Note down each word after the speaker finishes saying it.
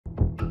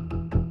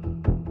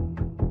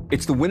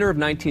It's the winter of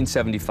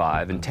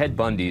 1975, and Ted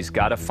Bundy's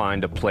got to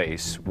find a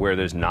place where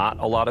there's not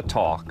a lot of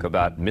talk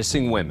about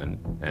missing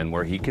women and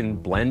where he can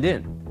blend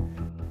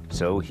in.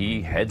 So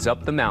he heads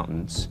up the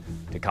mountains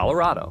to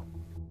Colorado.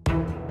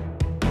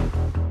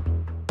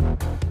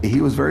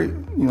 He was very,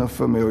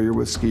 familiar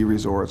with ski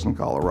resorts in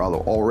Colorado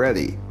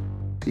already.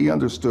 He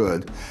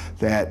understood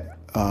that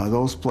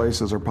those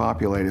places are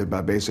populated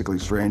by basically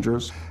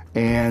strangers,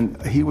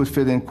 and he would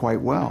fit in quite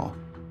well.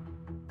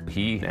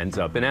 He ends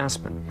up in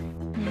Aspen.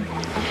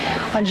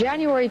 On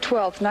January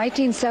 12,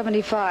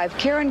 1975,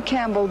 Karen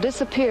Campbell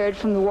disappeared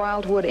from the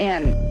Wildwood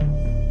Inn.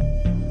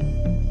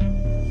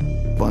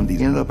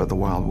 Bundy ended up at the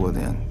Wildwood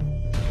Inn.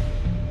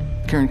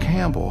 Karen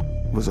Campbell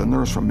was a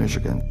nurse from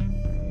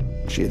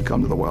Michigan. She had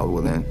come to the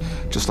Wildwood Inn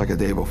just like a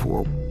day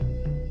before.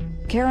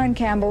 Karen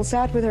Campbell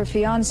sat with her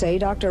fiancé,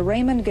 Dr.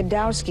 Raymond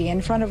Godowski, in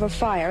front of a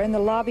fire in the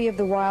lobby of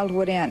the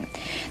Wildwood Inn.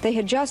 They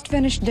had just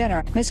finished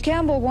dinner. Miss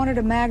Campbell wanted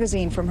a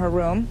magazine from her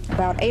room.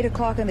 About 8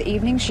 o'clock in the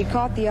evening, she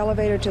caught the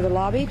elevator to the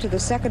lobby to the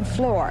second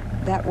floor.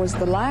 That was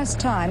the last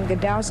time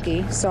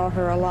Godowski saw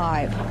her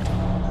alive.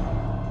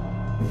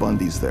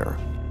 Bundy's there,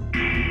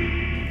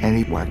 and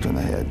he whacked her in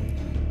the head,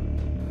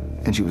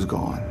 and she was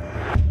gone.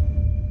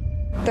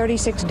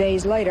 36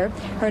 days later,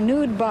 her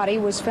nude body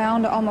was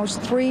found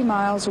almost 3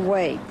 miles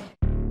away.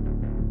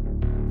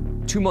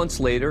 2 months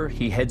later,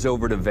 he heads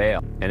over to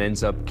Vail and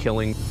ends up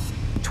killing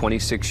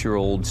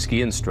 26-year-old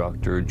ski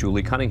instructor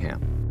Julie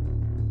Cunningham.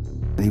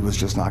 He was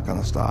just not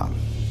going to stop.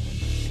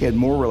 He had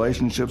more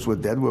relationships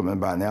with dead women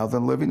by now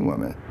than living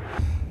women.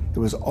 It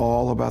was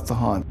all about the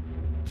hunt.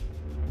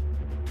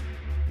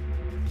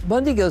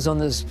 Bundy goes on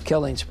this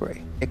killing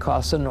spree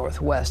across the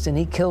Northwest, and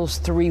he kills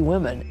 3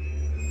 women: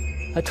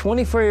 a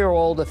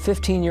 24-year-old, a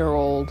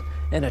 15-year-old,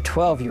 and a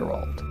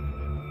 12-year-old.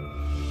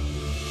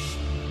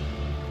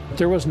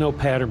 There was no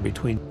pattern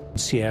between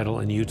Seattle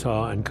and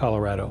Utah and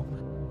Colorado.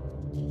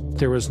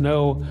 There was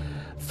no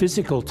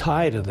physical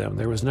tie to them.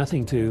 There was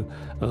nothing to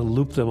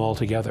loop them all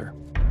together.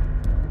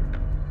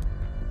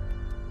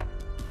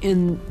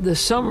 In the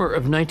summer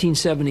of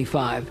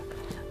 1975,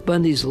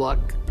 Bundy's luck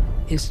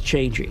is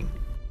changing.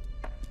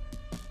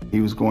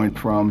 He was going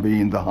from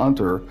being the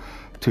hunter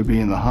to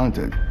being the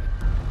hunted.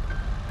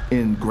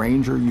 In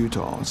Granger,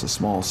 Utah, it's a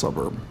small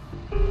suburb.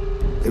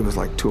 It was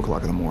like 2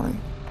 o'clock in the morning.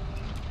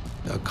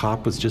 A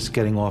cop was just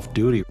getting off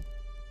duty.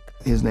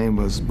 His name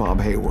was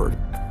Bob Hayward.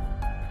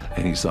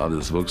 And he saw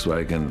this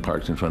Volkswagen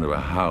parked in front of a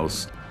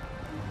house.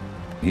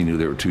 He knew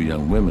there were 2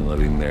 young women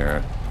living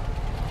there.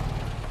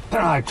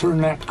 Then I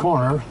turned that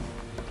corner,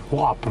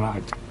 whop, and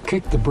I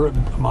kicked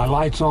my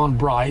lights on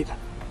bright,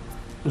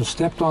 and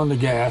stepped on the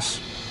gas,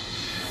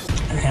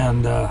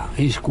 and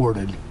he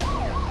squirted.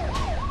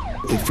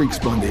 It freaks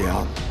Bundy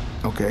out,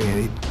 okay,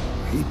 and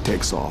he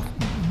takes off.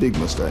 Big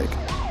mistake.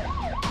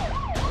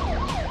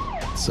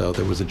 So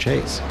there was a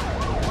chase.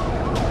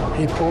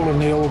 He pulled in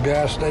the old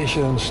gas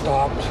station and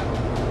stopped.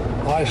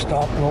 I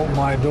stopped and opened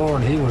my door,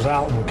 and he was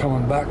out and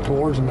coming back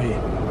towards me.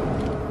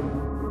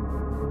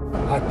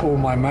 I pulled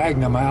my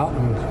Magnum out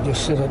and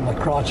just sit in the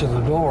crotch of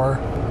the door.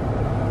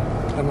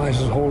 And I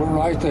said, hold it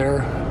right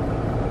there.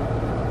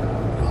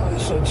 I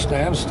said,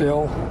 stand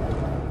still.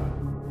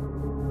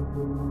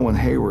 When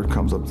Hayward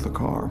comes up to the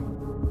car,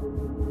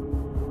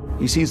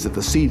 he sees that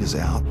the seat is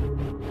out.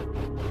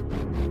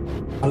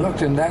 I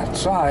looked in that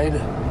side,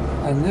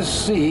 and this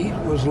seat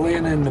was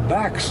laying in the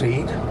back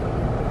seat,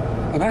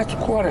 and that's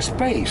quite a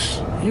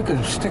space. You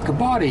could stick a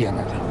body in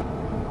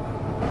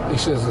it. He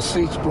says, the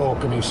seat's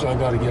broken. He said, I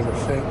got to get it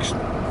fixed.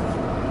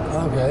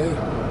 Okay.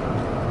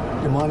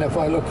 You mind if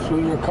I look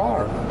through your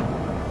car?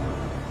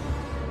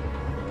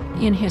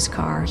 In his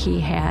car, he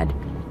had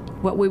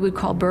what we would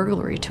call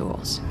burglary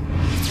tools.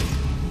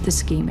 The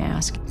ski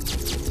mask,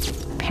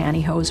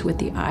 pantyhose with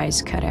the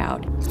eyes cut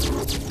out.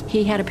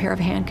 He had a pair of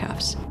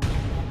handcuffs.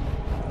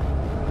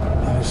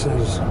 I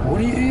says, what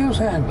do you use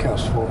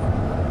handcuffs for?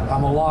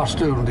 I'm a law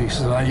student. He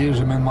says, I use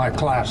them in my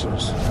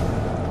classes.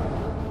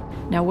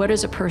 Now, what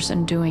is a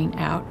person doing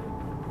out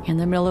in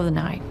the middle of the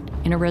night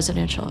in a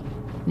residential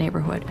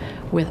neighborhood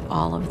with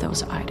all of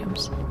those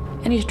items?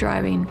 And he's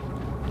driving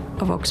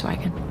a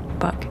Volkswagen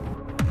Bug.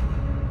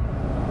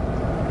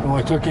 Well,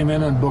 I took him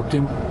in and booked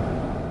him.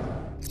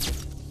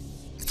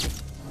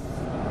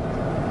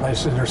 I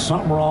said, there's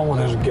something wrong with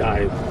this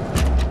guy.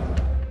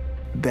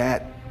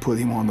 That put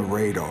him on the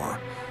radar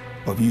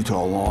of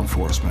Utah law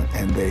enforcement,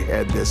 and they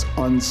had this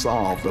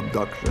unsolved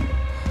abduction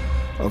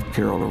of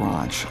Carol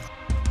DeRanch.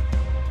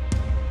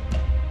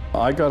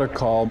 I got a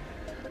call,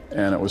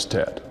 and it was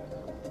Ted.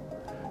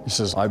 He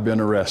says, I've been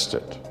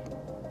arrested.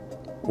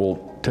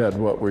 Well, Ted,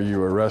 what were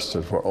you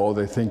arrested for? Oh,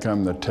 they think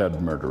I'm the Ted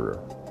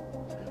murderer.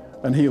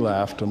 And he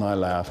laughed, and I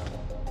laughed.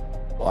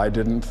 I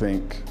didn't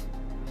think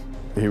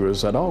he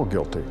was at all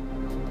guilty.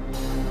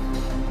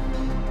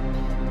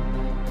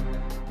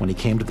 When he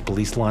came to the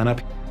police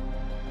lineup,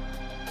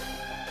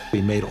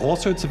 he made all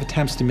sorts of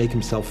attempts to make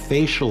himself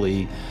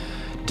facially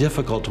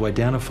difficult to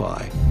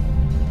identify.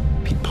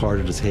 He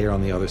parted his hair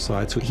on the other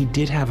side, so he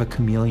did have a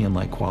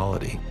chameleon-like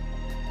quality.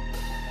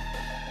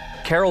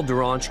 Carol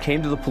Duranch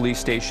came to the police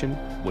station,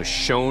 was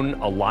shown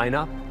a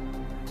lineup,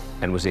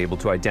 and was able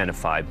to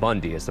identify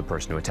Bundy as the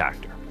person who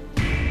attacked her.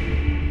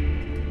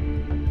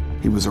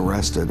 He was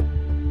arrested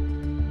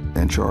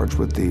and charged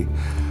with the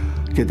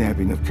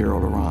kidnapping of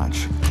Carol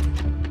Duranch.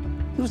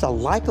 He was a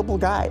likable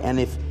guy, and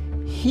if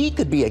he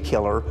could be a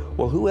killer,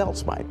 well, who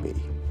else might be?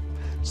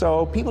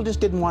 So people just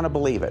didn't want to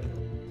believe it.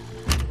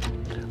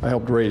 I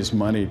helped raise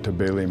money to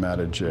bail him out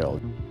of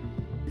jail.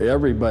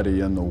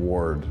 Everybody in the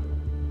ward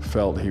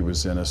felt he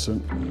was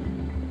innocent.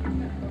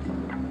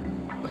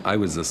 I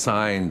was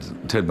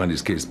assigned Ted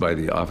Bundy's case by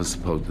the Office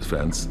of Public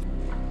Defense.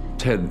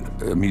 Ted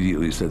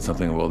immediately said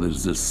something, well,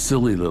 there's this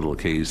silly little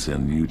case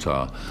in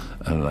Utah.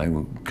 And I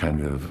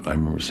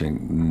remember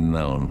saying,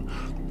 no,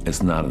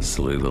 it's not a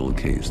silly little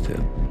case,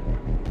 Ted.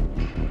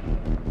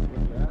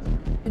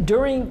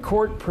 During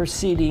court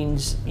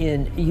proceedings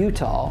in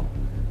Utah,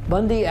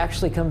 Bundy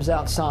actually comes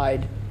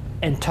outside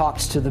and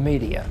talks to the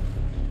media.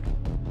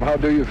 How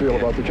do you feel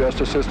about the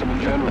justice system in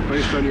general,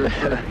 based on your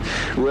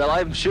experience? Well,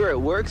 I'm sure it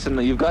works, and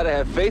you've got to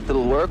have faith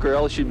it'll work, or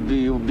else you'd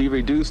be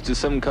reduced to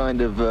some kind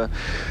of,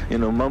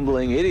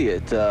 mumbling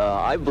idiot.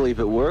 I believe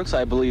it works.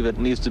 I believe it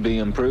needs to be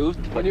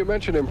improved. When you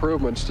mention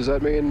improvements, does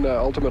that mean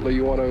ultimately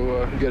you want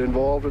to get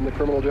involved in the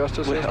criminal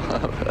justice system?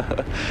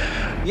 Well,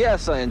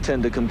 yes, I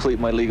intend to complete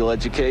my legal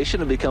education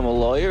and become a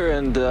lawyer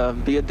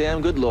and be a damn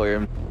good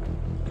lawyer.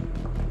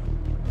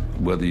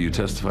 Whether you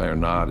testify or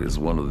not is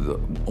one of the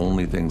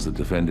only things the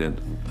defendant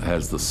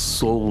has the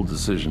sole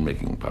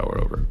decision-making power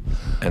over.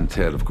 And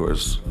Ted, of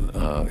course,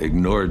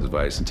 ignored the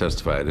advice and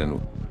testified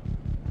and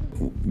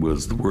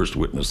was the worst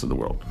witness in the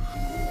world.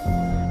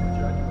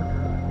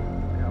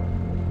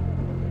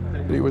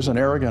 He was an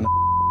arrogant,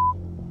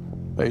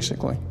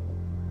 basically.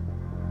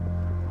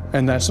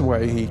 And that's the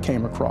way he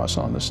came across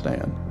on the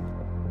stand.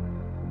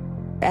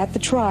 At the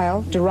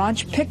trial,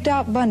 Duranch picked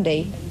out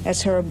Bundy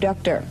as her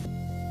abductor.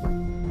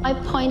 I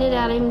pointed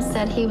at him,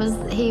 said he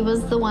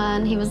was the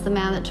one, he was the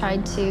man that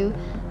tried to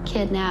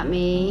kidnap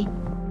me.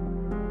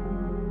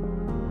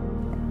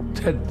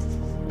 Ted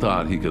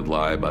thought he could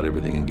lie about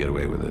everything and get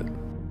away with it.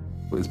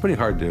 It's pretty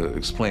hard to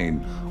explain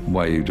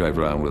why you drive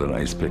around with an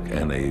ice pick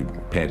and a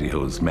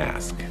pantyhose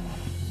mask.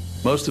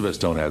 Most of us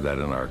don't have that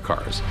in our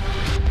cars.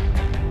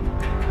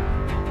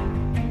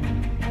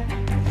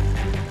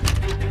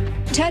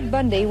 Ted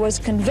Bundy was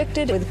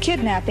convicted with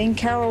kidnapping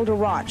Carol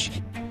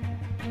Duranch.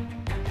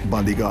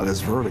 Bundy got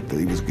his verdict that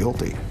he was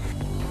guilty.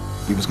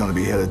 He was going to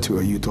be headed to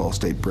a Utah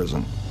state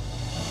prison.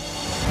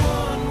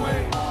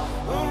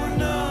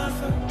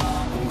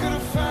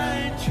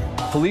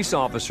 Police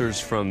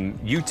officers from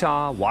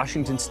Utah,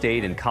 Washington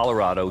State, and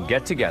Colorado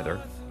get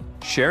together,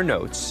 share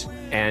notes,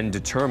 and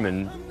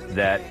determine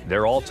that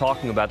they're all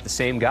talking about the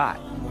same guy.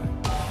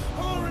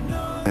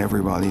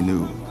 Everybody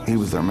knew he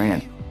was their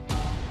man.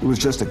 It was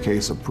just a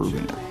case of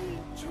proving it.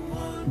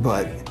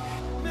 But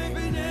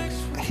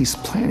he's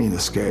planning to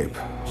escape.